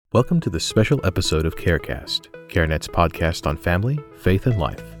Welcome to this special episode of CareCast, CareNet's podcast on family, faith, and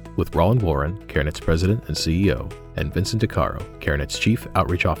life, with Roland Warren, CareNet's president and CEO, and Vincent DeCaro, CareNet's chief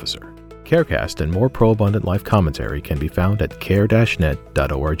outreach officer. CareCast and more pro-abundant life commentary can be found at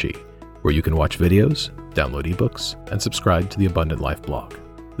care-net.org, where you can watch videos, download ebooks, and subscribe to the Abundant Life blog.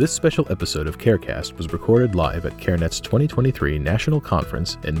 This special episode of CareCast was recorded live at CareNet's 2023 National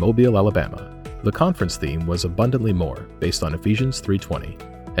Conference in Mobile, Alabama. The conference theme was Abundantly More, based on Ephesians 3:20.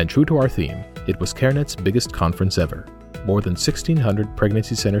 And true to our theme, it was CareNet's biggest conference ever. More than 1,600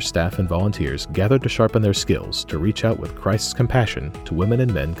 pregnancy center staff and volunteers gathered to sharpen their skills to reach out with Christ's compassion to women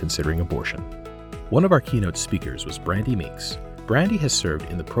and men considering abortion. One of our keynote speakers was Brandy Meeks. Brandy has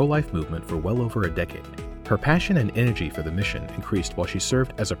served in the pro-life movement for well over a decade. Her passion and energy for the mission increased while she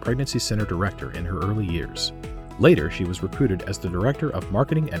served as a pregnancy center director in her early years. Later, she was recruited as the Director of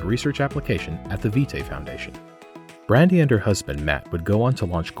Marketing and Research Application at the Vitae Foundation. Brandy and her husband, Matt, would go on to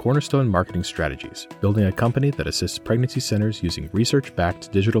launch Cornerstone Marketing Strategies, building a company that assists pregnancy centers using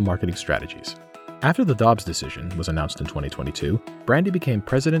research-backed digital marketing strategies. After the Dobbs decision was announced in 2022, Brandy became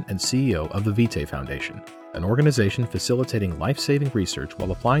president and CEO of the Vitae Foundation, an organization facilitating life-saving research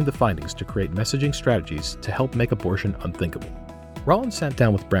while applying the findings to create messaging strategies to help make abortion unthinkable. Rollins sat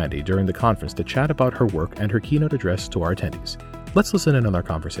down with Brandy during the conference to chat about her work and her keynote address to our attendees. Let's listen in on our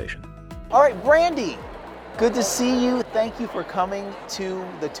conversation. All right, Brandy, good to see you. Thank you for coming to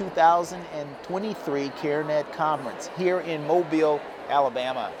the 2023 CareNet Conference here in Mobile,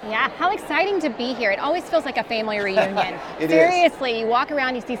 Alabama. Yeah, how exciting to be here. It always feels like a family reunion. Seriously, you walk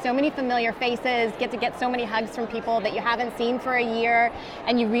around, you see so many familiar faces, get so many hugs from people that you haven't seen for a year,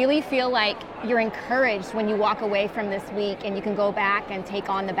 and you really feel like you're encouraged when you walk away from this week and you can go back and take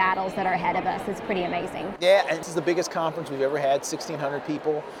on the battles that are ahead of us. It's pretty amazing. Yeah, and this is the biggest conference we've ever had, 1,600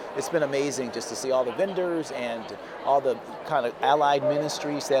 people. It's been amazing just to see all the vendors and all the kind of allied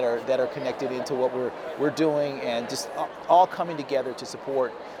ministries that are connected into what we're doing, and just all coming together to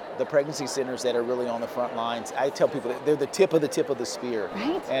support the pregnancy centers that are really on the front lines. I tell people that they're the tip of the spear,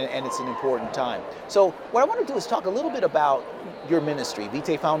 right? And it's an important time. So what I want to do is talk a little bit about your ministry,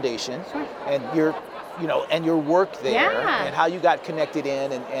 Vitae Foundation, Sure. and your work there, Yeah. and how you got connected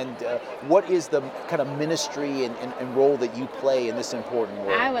in, and what is the kind of ministry and role that you play in this important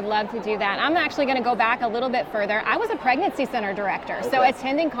work. I would love to do that. I'm actually going to go back a little bit further. I was a pregnancy center director, so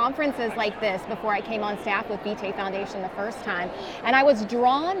attending conferences like this before I came on staff with Vitae Foundation the first time, and I was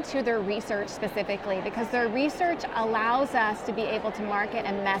drawn to their research specifically because their research allows us to be able to market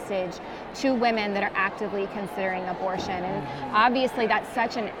a message to women that are actively considering abortion, and obviously that's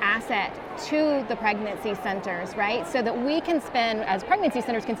such an asset to the pregnancy centers, right? So that we can spend, as pregnancy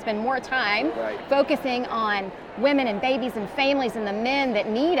centers can spend more time focusing on women and babies and families and the men that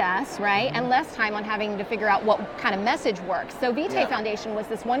need us, right? And less time on having to figure out what kind of message works. So Vitae Foundation was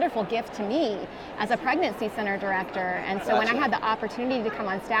this wonderful gift to me as a pregnancy center director. And so when I had the opportunity to come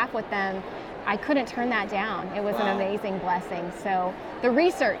on staff with them, I couldn't turn that down. It was an amazing blessing. So the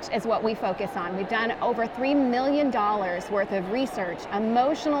research is what we focus on. We've done over $3 million worth of research,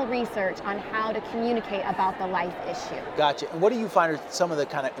 emotional research on how to communicate about the life issue. Gotcha. And what do you find are some of the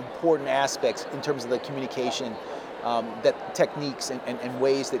kind of important aspects in terms of the communication, that techniques and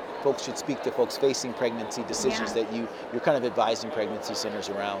ways that folks should speak to folks facing pregnancy decisions that you're kind of advising pregnancy centers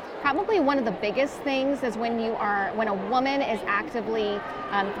around? Probably one of the biggest things is when a woman is actively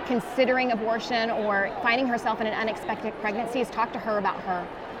considering abortion or finding herself in an unexpected pregnancy, is talk to her about her.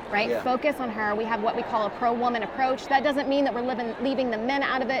 Right? Yeah. Focus on her. We have what we call a pro-woman approach. That doesn't mean that we're leaving the men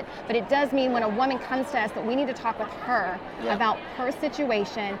out of it, but it does mean when a woman comes to us that we need to talk with her about her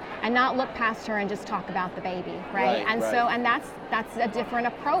situation and not look past her and just talk about the baby, right? And that's a different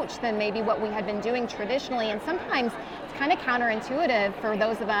approach than maybe what we had been doing traditionally, and sometimes it's kind of counterintuitive for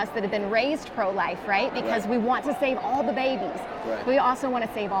those of us that have been raised pro-life, right? Because we want to save all the babies. We also want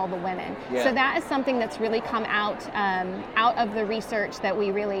to save all the women. So that is something that's really come out of the research that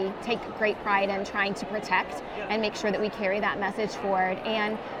we really take great pride in trying to protect and make sure that we carry that message forward.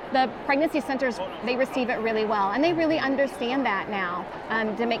 And the pregnancy centers, they receive it really well, and they really understand that now,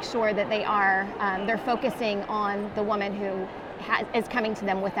 to make sure that they're focusing on the woman who is coming to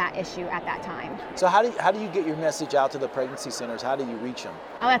them with that issue at that time. So how do you get your message out to the pregnancy centers? How do you reach them?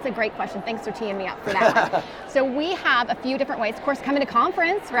 Oh, that's a great question. Thanks for teeing me up for that one. So we have a few different ways. Of course, coming to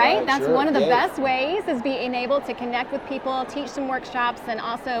conference, right? That's one of the best ways, is being able to connect with people, teach some workshops, and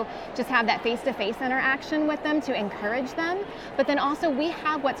also just have that face-to-face interaction with them to encourage them. But then also we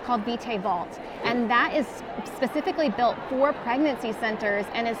have what's called Vitae Vault, and that is specifically built for pregnancy centers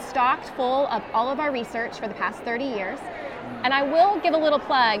and is stocked full of all of our research for the past 30 years. And I will give a little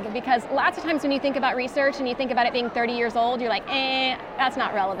plug, because lots of times when you think about research and you think about it being 30 years old, you're like, that's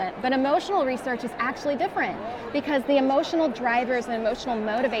not relevant. But emotional research is actually different, because the emotional drivers and emotional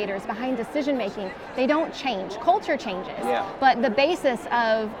motivators behind decision making, they don't change. Culture changes. But the basis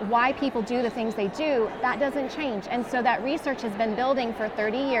of why people do the things they do, that doesn't change. And so that research has been building for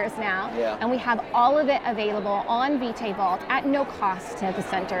 30 years now. And we have all of it available on Vitae Vault at no cost to the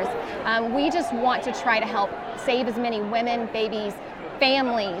centers. We just want to try to help save as many women, babies,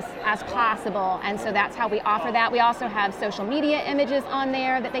 families as possible, and so that's how we offer that. We also have social media images on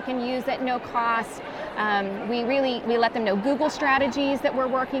there that they can use at no cost. We let them know Google strategies that we're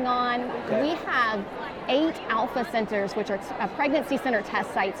working on. We have 8 alpha centers, which are pregnancy center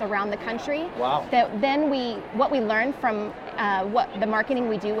test sites around the country. That then what we learn from what the marketing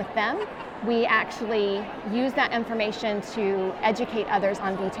we do with them, we actually use that information to educate others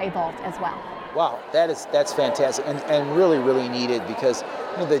on Vitae Vault as well. Wow, that's fantastic, and really, really needed, because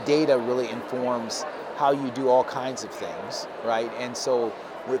the data really informs how you do all kinds of things, right? And so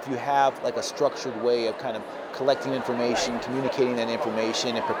if you have like a structured way of kind of collecting information, communicating that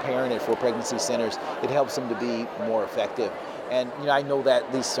information, and preparing it for pregnancy centers, it helps them to be more effective. And I know that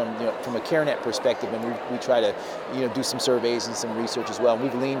at least from a CareNet perspective, and we try to do some surveys and some research as well. And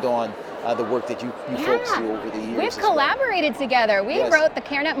we've leaned on the work that you folks do over the years. We've collaborated together. We wrote the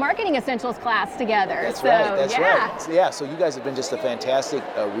CareNet Marketing Essentials class together. That's right. That's right. Yeah. So you guys have been just a fantastic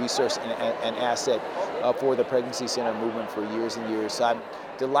resource and asset for the pregnancy center movement for years and years. So I'm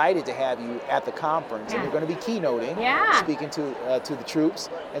delighted to have you at the conference, and you're going to be keynoting, speaking to the troops.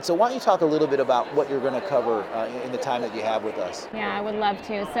 And so why don't you talk a little bit about what you're going to cover in the time that you have with us? Yeah, I would love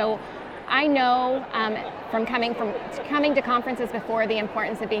to. So I know from coming to conferences before, the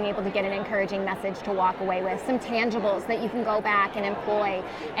importance of being able to get an encouraging message to walk away with, some tangibles that you can go back and employ.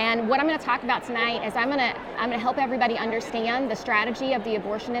 And what I'm going to talk about tonight is I'm going to help everybody understand the strategy of the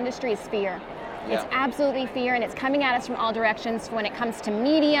abortion industry is fear. It's absolutely fear, and it's coming at us from all directions when it comes to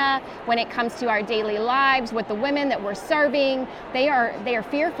media, when it comes to our daily lives with the women that we're serving. They are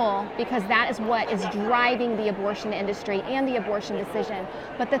fearful because that is what is driving the abortion industry and the abortion decision.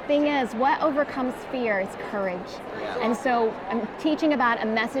 But the thing is, what overcomes fear is courage. And so I'm teaching about a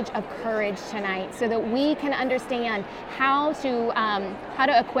message of courage tonight so that we can understand how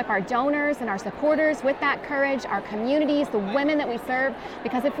to equip our donors and our supporters with that courage, our communities, the women that we serve,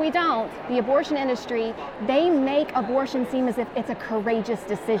 because if we don't, the abortion industry, they make abortion seem as if it's a courageous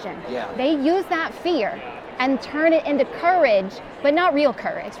decision. They use that fear and turn it into courage, but not real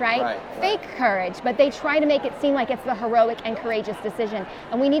courage, right? Fake courage, but they try to make it seem like it's the heroic and courageous decision.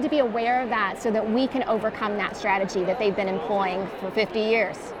 And we need to be aware of that so that we can overcome that strategy that they've been employing for 50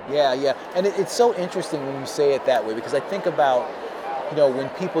 years. And it's so interesting when you say it that way, because I think about, when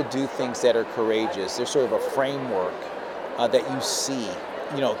people do things that are courageous, there's sort of a framework that you see,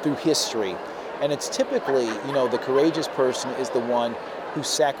 through history. And it's typically, the courageous person is the one who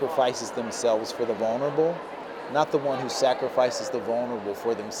sacrifices themselves for the vulnerable, not the one who sacrifices the vulnerable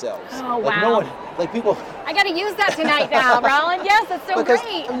for themselves. Oh, wow. People. I got to use that tonight now, Roland. Yes, that's so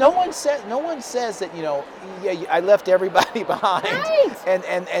great. No one says that, I left everybody behind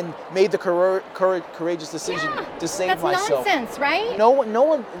and made the courageous decision to save myself. That's nonsense, right? No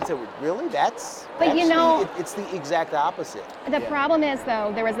one said, really? That's. But actually, it's the exact opposite. The problem is,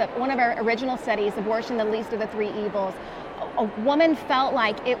 though, there was one of our original studies, Abortion, the Least of the Three Evils. A woman felt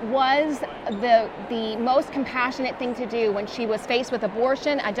like it was the most compassionate thing to do when she was faced with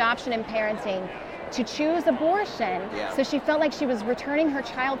abortion, adoption, and parenting, to choose abortion. So she felt like she was returning her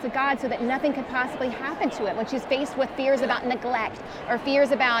child to God so that nothing could possibly happen to it when she's faced with fears about neglect or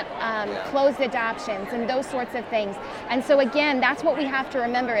fears about closed adoptions and those sorts of things. And so again, that's what we have to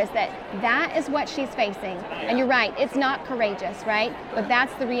remember, is that is what she's facing. And you're right, it's not courageous, right? But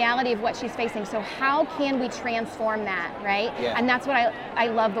that's the reality of what she's facing. So how can we transform that, right? And that's what I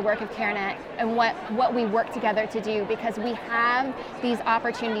love the work of CareNet and what we work together to do, because we have these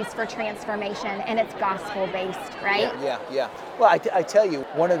opportunities for transformation, and it's gospel-based, right? Well, I tell you,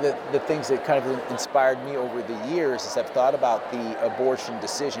 one of the things that kind of inspired me over the years is I've thought about the abortion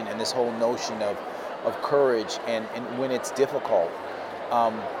decision and this whole notion of courage and when it's difficult.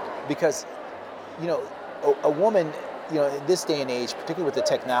 Because, a woman, in this day and age, particularly with the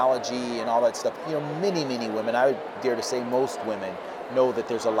technology and all that stuff, many women, I would dare to say most women, know that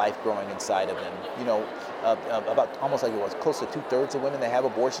there's a life growing inside of them. About almost like it was close to 2/3 of women that have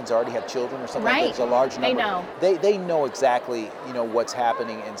abortions already have children or something. Right. Like that. It's a large number. They know. They know exactly what's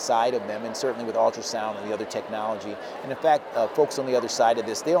happening inside of them, and certainly with ultrasound and the other technology. And in fact, folks on the other side of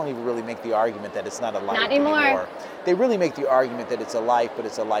this, they don't even really make the argument that it's not a life Not anymore. They really make the argument that it's a life, but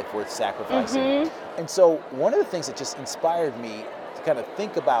it's a life worth sacrificing. And so one of the things that just inspired me to kind of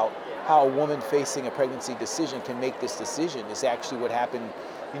think about how a woman facing a pregnancy decision can make this decision is actually what happened,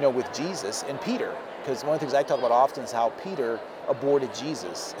 with Jesus and Peter. Because one of the things I talk about often is how Peter aborted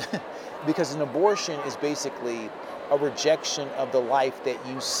Jesus. Because an abortion is basically a rejection of the life that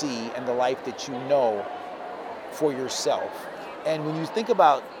you see and the life that you know for yourself. And when you think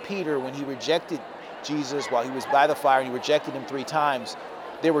about Peter, when he rejected Jesus while he was by the fire and he rejected him 3 times,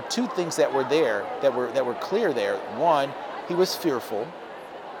 there were 2 things that were there, that were clear there. One, he was fearful.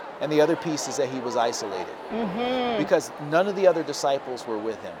 And the other piece is that he was isolated because none of the other disciples were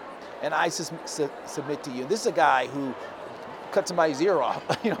with him. And I submit to you, this is a guy who cut somebody's ear off,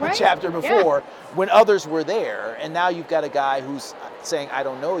 Right. a chapter before when others were there. And now you've got a guy who's saying, I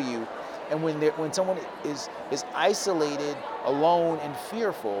don't know you. And when someone is isolated, alone, and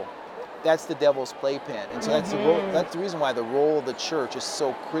fearful, that's the devil's playpen. And so that's the reason why the role of the church is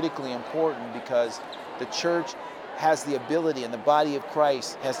so critically important, because the church has the ability, and the body of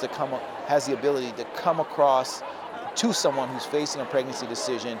Christ has the ability to come across to someone who's facing a pregnancy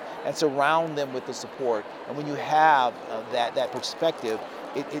decision and surround them with the support. And when you have that perspective,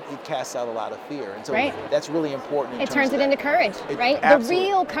 it casts out a lot of fear. And so that's really important. It turns it into courage, right? Absolutely. The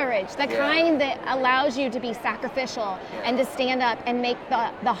real courage, the kind that allows you to be sacrificial and to stand up and make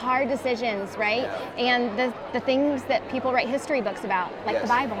the hard decisions, right? And the things that people write history books about, like the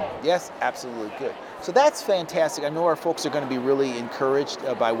Bible. Yes, absolutely. Good. So that's fantastic. I know our folks are going to be really encouraged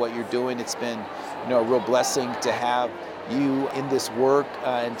by what you're doing. It's been, a real blessing to have you in this work,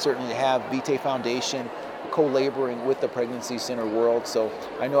 and certainly to have Vitae Foundation co-laboring with the Pregnancy Center world. So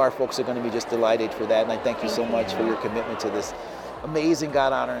I know our folks are going to be just delighted for that, and I thank you so much for your commitment to this amazing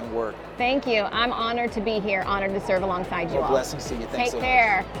God-honoring work. Thank you. I'm honored to be here, honored to serve alongside you all. Blessings to you. Thanks Take so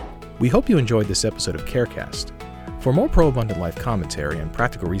care. much. We hope you enjoyed this episode of CareCast. For more pro-abundant life commentary and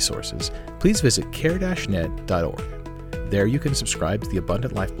practical resources, please visit care-net.org. There you can subscribe to the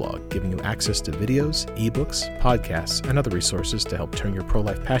Abundant Life blog, giving you access to videos, ebooks, podcasts, and other resources to help turn your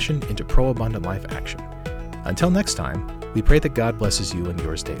pro-life passion into pro-abundant life action. Until next time, we pray that God blesses you and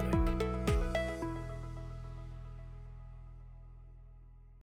yours daily.